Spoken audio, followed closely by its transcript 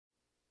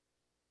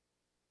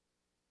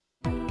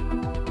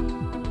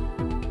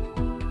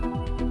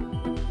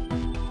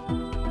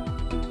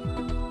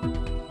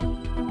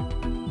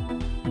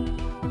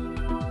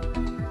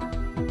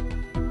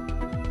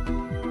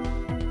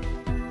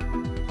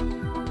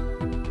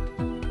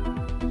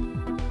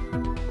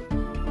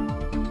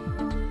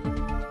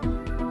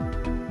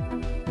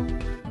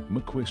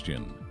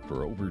McQuestion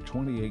for over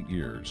 28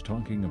 years,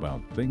 talking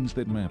about things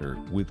that matter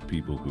with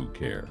people who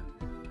care.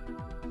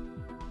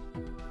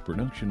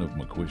 Production of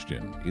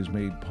McQuestion is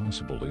made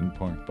possible in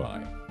part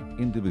by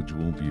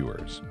individual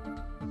viewers,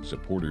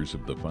 supporters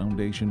of the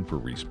Foundation for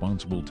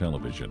Responsible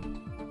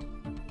Television,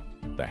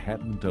 the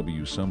Hatton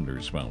W.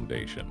 Sumner's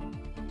Foundation,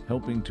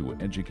 helping to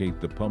educate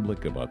the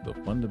public about the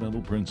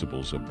fundamental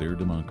principles of their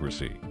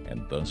democracy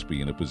and thus be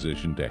in a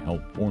position to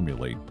help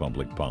formulate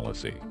public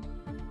policy.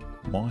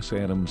 Moss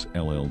Adams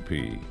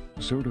LLP,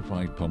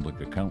 certified public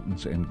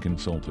accountants and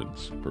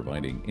consultants,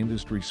 providing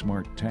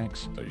industry-smart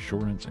tax,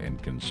 assurance,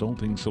 and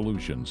consulting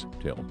solutions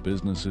to help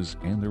businesses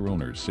and their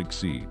owners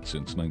succeed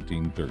since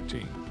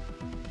 1913.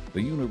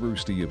 The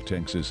University of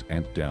Texas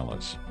at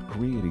Dallas,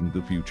 creating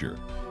the future.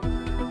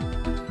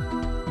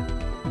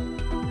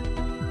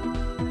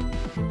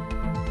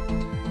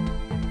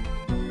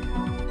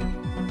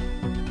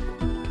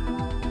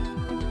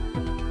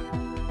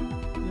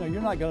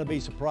 You're not going to be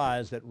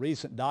surprised that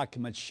recent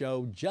documents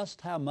show just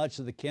how much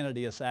of the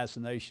Kennedy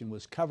assassination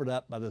was covered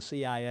up by the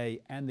CIA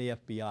and the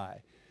FBI.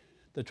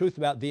 The truth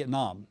about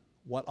Vietnam,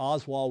 what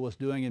Oswald was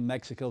doing in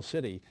Mexico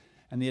City,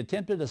 and the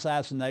attempted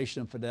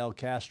assassination of Fidel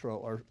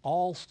Castro are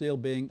all still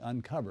being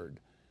uncovered.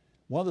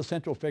 One of the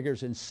central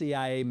figures in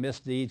CIA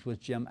misdeeds was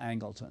Jim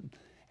Angleton,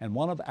 and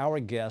one of our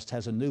guests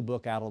has a new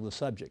book out on the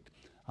subject.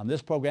 On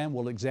this program,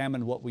 we'll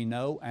examine what we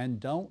know and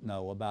don't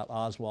know about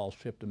Oswald's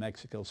trip to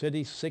Mexico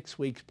City 6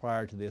 weeks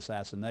prior to the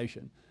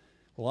assassination.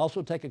 We'll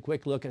also take a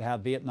quick look at how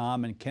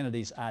Vietnam and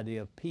Kennedy's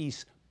idea of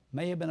peace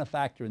may have been a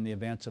factor in the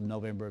events of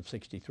November of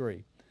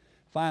 '63.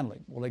 Finally,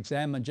 we'll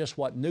examine just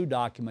what new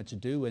documents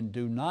do and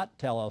do not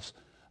tell us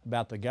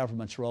about the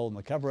government's role in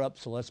the cover-up,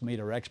 so let's meet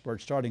our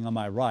experts. Starting on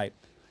my right,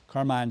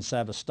 Carmine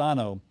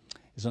Savastano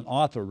is an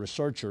author,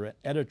 researcher,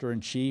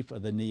 editor-in-chief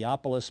of the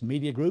Neapolis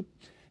Media Group.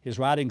 His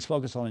writings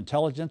focus on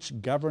intelligence,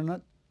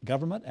 government,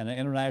 and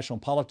international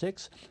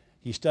politics.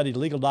 He studied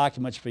legal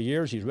documents for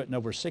years. He's written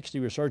over 60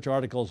 research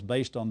articles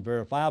based on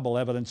verifiable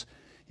evidence.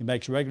 He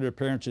makes regular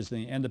appearances in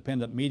the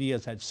independent media,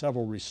 has had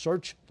several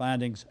research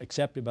findings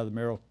accepted by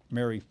the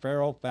Mary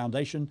Farrell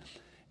Foundation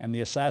and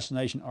the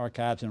Assassination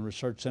Archives and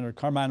Research Center.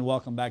 Carmine,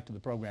 welcome back to the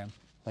program.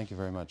 Thank you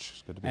very much.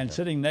 It's good to be here. And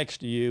sitting next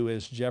to you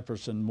is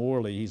Jefferson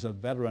Morley. He's a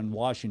veteran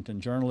Washington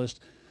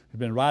journalist who's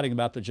been writing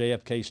about the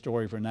JFK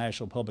story for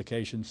national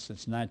publications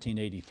since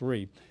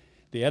 1983.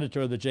 The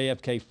editor of the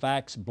JFK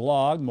Facts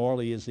blog,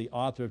 Morley is the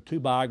author of 2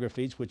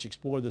 biographies which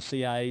explore the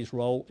CIA's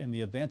role in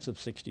the events of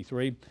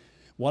 '63.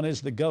 One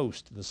is The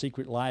Ghost, The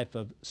Secret Life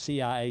of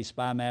CIA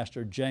Spy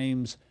Master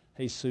James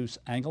Jesus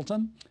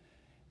Angleton,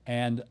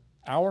 and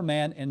Our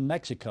Man in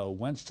Mexico,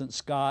 Winston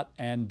Scott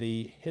and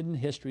the Hidden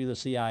History of the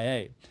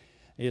CIA.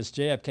 His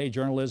JFK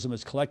journalism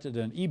is collected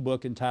in an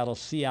ebook entitled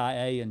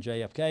CIA and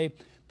JFK,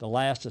 The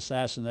Last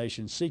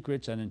Assassination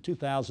Secrets, and in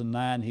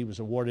 2009 he was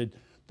awarded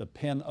the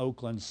Penn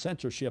Oakland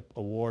Censorship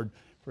Award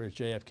for his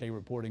JFK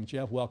reporting.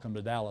 Jeff, welcome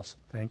to Dallas.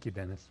 Thank you,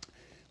 Dennis.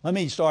 Let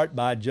me start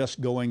by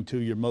just going to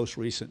your most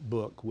recent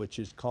book, which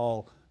is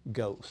called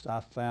Ghost.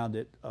 I found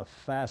it a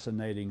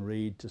fascinating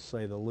read, to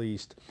say the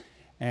least.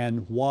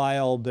 And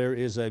while there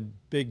is a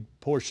big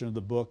portion of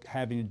the book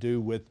having to do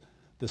with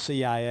the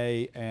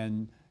CIA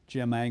and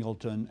Jim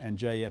Angleton and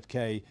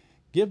JFK,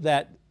 give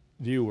that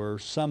viewer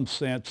some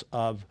sense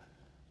of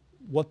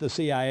what the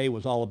CIA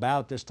was all about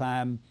at this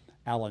time,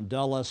 Allen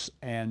Dulles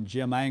and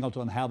Jim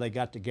Angleton, how they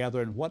got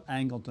together, and what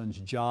Angleton's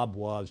job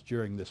was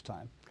during this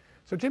time.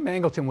 So Jim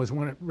Angleton was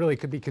really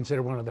could be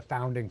considered one of the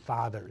founding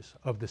fathers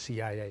of the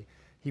CIA.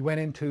 He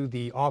went into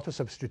the Office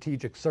of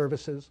Strategic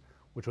Services,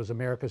 which was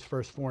America's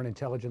first foreign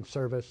intelligence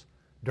service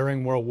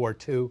during World War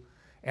II.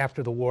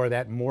 After the war,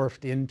 that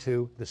morphed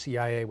into the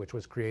CIA, which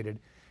was created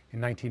in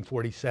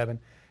 1947.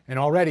 And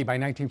already by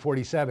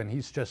 1947,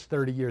 he's just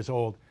 30 years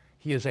old.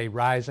 He is a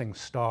rising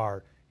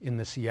star in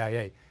the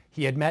CIA.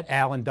 He had met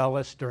Allen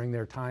Dulles during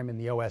their time in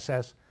the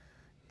OSS.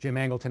 Jim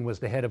Angleton was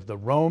the head of the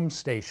Rome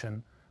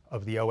station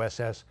of the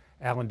OSS.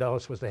 Allen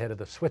Dulles was the head of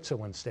the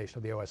Switzerland station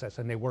of the OSS,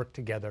 and they worked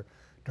together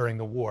during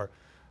the war.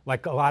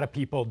 Like a lot of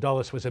people,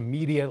 Dulles was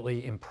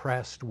immediately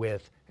impressed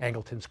with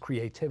Angleton's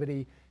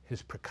creativity,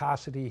 his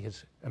precocity,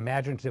 his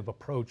imaginative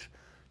approach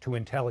to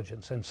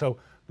intelligence. And so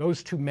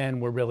those 2 men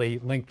were really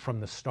linked from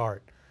the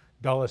start.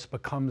 Dulles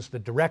becomes the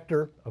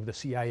director of the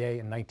CIA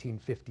in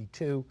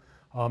 1952,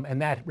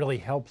 and that really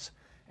helps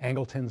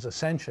Angleton's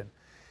ascension.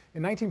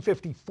 In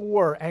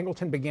 1954,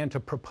 Angleton began to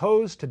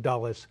propose to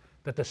Dulles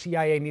that the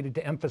CIA needed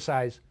to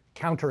emphasize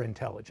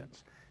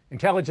counterintelligence.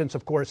 Intelligence,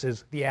 of course,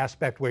 is the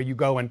aspect where you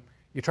go and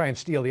you try and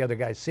steal the other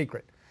guy's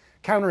secret.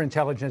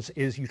 Counterintelligence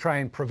is you try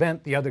and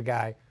prevent the other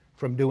guy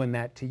from doing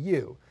that to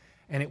you.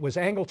 And it was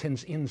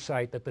Angleton's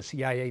insight that the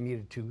CIA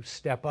needed to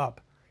step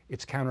up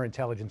its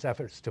counterintelligence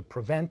efforts to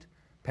prevent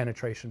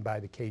penetration by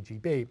the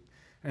KGB.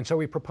 And so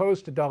he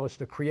proposed to Dulles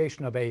the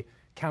creation of a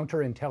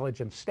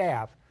counterintelligence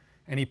staff,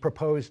 and he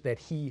proposed that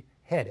he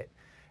head it.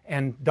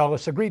 And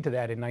Dulles agreed to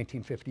that in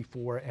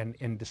 1954, and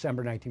in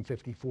December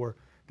 1954,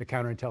 the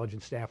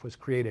counterintelligence staff was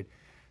created.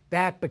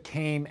 That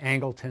became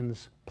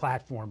Angleton's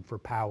platform for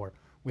power.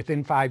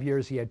 Within 5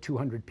 years, he had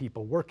 200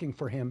 people working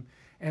for him.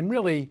 And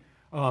really,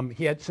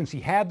 since he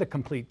had the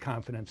complete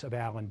confidence of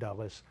Allen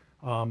Dulles,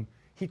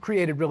 he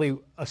created really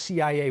a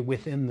CIA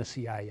within the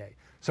CIA.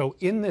 So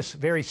in this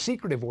very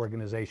secretive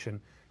organization,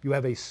 you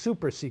have a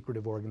super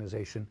secretive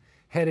organization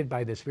headed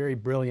by this very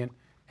brilliant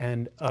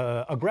and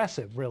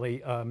aggressive,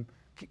 really,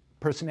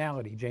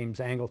 personality, James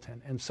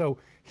Angleton. And so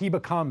he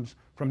becomes,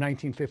 from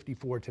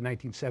 1954 to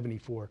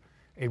 1974,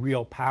 a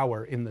real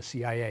power in the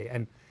CIA.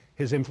 And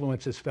his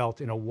influence is felt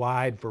in a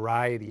wide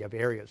variety of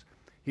areas.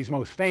 He's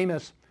most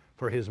famous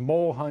for his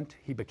mole hunt.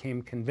 He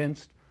became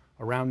convinced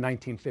around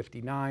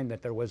 1959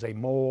 that there was a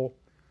mole,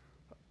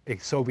 a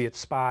Soviet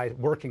spy,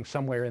 working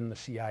somewhere in the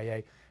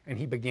CIA, and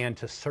he began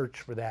to search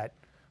for that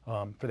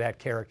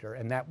character.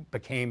 And that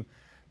became,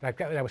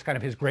 that was kind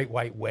of his great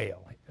white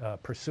whale,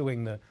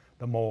 pursuing the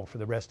mole for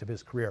the rest of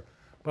his career.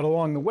 But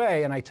along the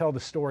way, and I tell the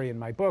story in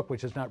my book,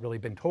 which has not really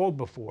been told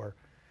before,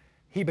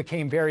 he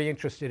became very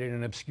interested in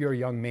an obscure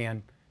young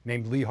man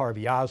named Lee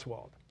Harvey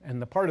Oswald.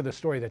 And the part of the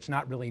story that's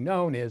not really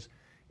known is,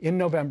 in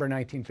November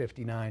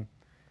 1959,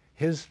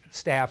 his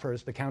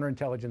staffers, the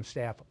counterintelligence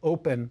staff,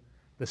 open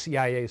the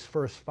CIA's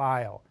first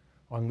file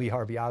on Lee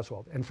Harvey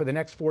Oswald. And for the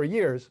next 4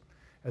 years,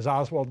 as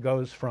Oswald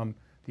goes from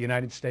the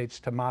United States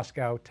to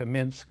Moscow to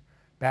Minsk,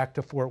 back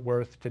to Fort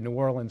Worth, to New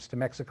Orleans, to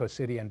Mexico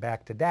City, and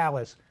back to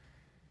Dallas,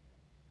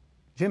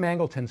 Jim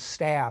Angleton's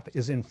staff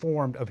is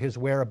informed of his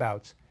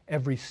whereabouts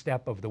every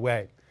step of the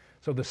way.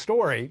 So the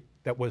story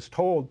that was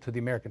told to the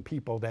American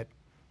people, that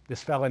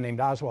this fella named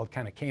Oswald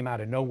kind of came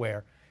out of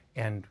nowhere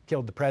and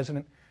killed the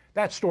president,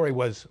 that story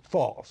was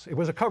false. It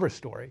was a cover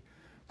story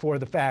for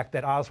the fact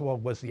that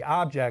Oswald was the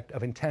object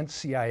of intense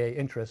CIA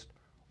interest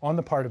on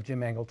the part of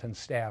Jim Angleton's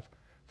staff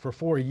for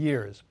 4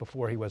 years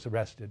before he was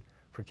arrested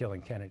for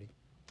killing Kennedy.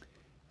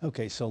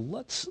 Okay, so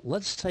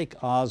let's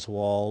take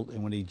Oswald,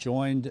 and when he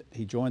joined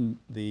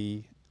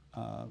the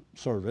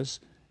service,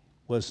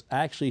 was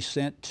actually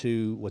sent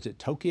to, was it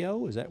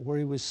Tokyo? Is that where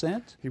he was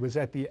sent? He was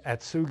at the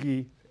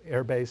Atsugi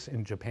Air Base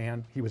in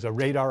Japan. He was a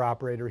radar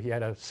operator. He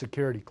had a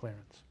security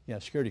clearance. Yeah,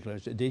 security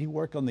clearance. Did he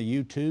work on the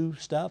U-2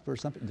 stuff or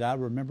something? Did I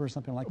remember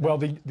something like that? Well,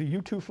 the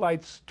U-2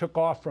 flights took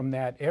off from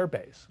that air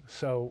base,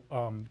 so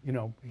you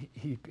know,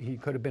 he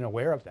could have been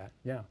aware of that.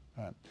 Yeah.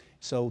 All right.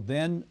 So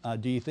then,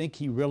 do you think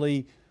he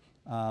really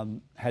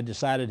had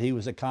decided he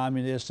was a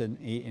communist and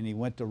he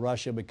went to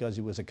Russia because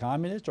he was a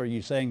communist, or are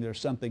you saying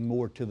there's something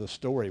more to the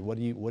story? What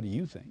do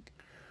you think?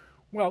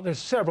 Well, there's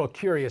several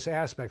curious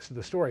aspects to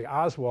the story.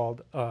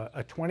 Oswald,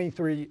 a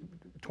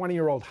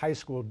 20-year-old high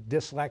school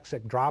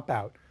dyslexic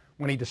dropout,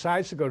 when he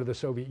decides to go to the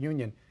Soviet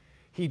Union,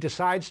 he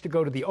decides to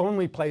go to the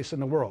only place in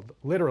the world,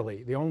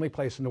 literally the only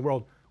place in the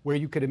world, where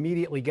you could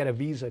immediately get a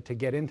visa to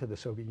get into the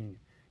Soviet Union.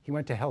 He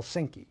went to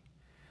Helsinki.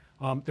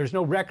 There's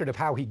no record of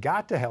how he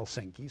got to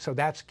Helsinki, so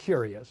that's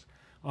curious.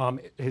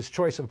 His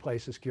choice of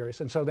place is curious,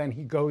 and so then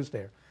he goes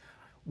there.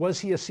 Was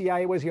he a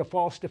CIA? Was he a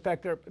false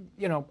defector?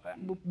 You know,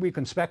 we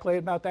can speculate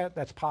about that.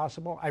 That's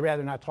possible. I'd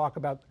rather not talk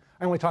about,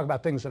 I only talk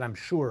about things that I'm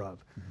sure of.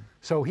 Mm-hmm.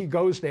 So he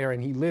goes there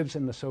and he lives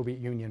in the Soviet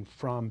Union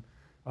from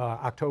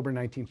October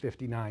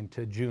 1959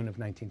 to June of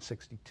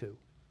 1962.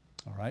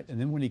 All right, and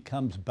then when he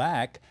comes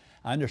back,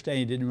 I understand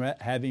he didn't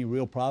have any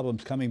real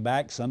problems coming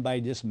back.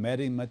 Somebody just met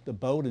him at the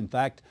boat. In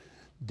fact,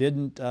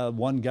 didn't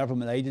one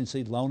government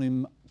agency loan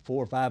him $400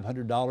 or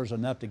 $500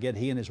 enough to get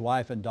he and his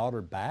wife and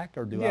daughter back,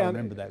 or do I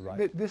remember that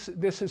right?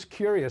 This is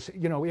curious.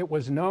 You know, it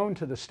was known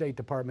to the State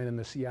Department and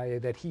the CIA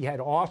that he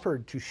had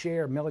offered to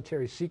share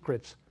military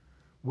secrets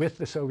with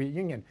the Soviet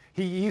Union.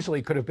 He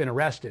easily could have been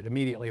arrested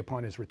immediately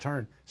upon his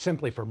return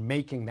simply for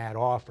making that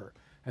offer.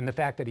 And the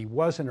fact that he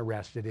wasn't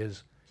arrested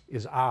is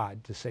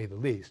odd, to say the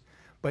least.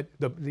 But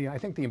I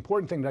think the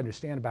important thing to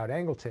understand about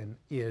Angleton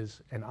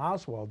and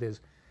Oswald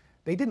is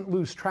they didn't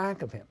lose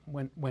track of him.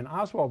 When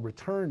Oswald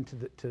returned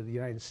to the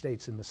United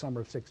States in the summer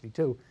of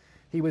 '62,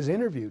 he was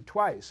interviewed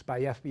twice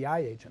by FBI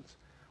agents.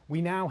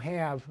 We now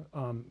have,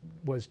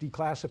 was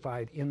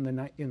declassified in the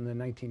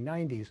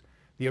 1990s,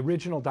 the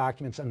original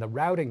documents and the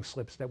routing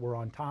slips that were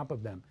on top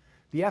of them.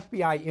 The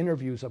FBI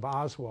interviews of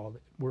Oswald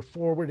were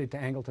forwarded to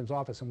Angleton's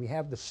office, and we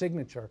have the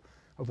signature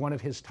of one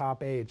of his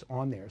top aides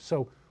on there.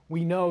 So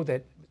we know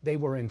that they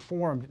were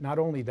informed not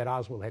only that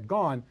Oswald had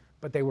gone,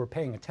 but they were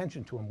paying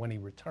attention to him when he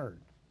returned.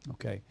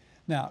 Okay.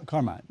 Now,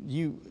 Carmine,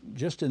 you,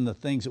 just in the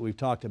things that we've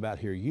talked about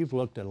here, you've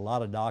looked at a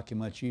lot of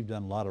documents, you've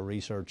done a lot of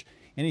research.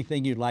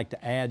 Anything you'd like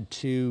to add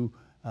to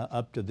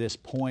up to this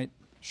point?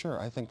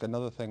 Sure. I think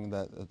another thing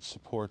that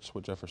supports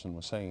what Jefferson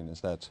was saying is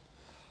that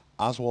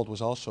Oswald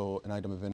was also an item of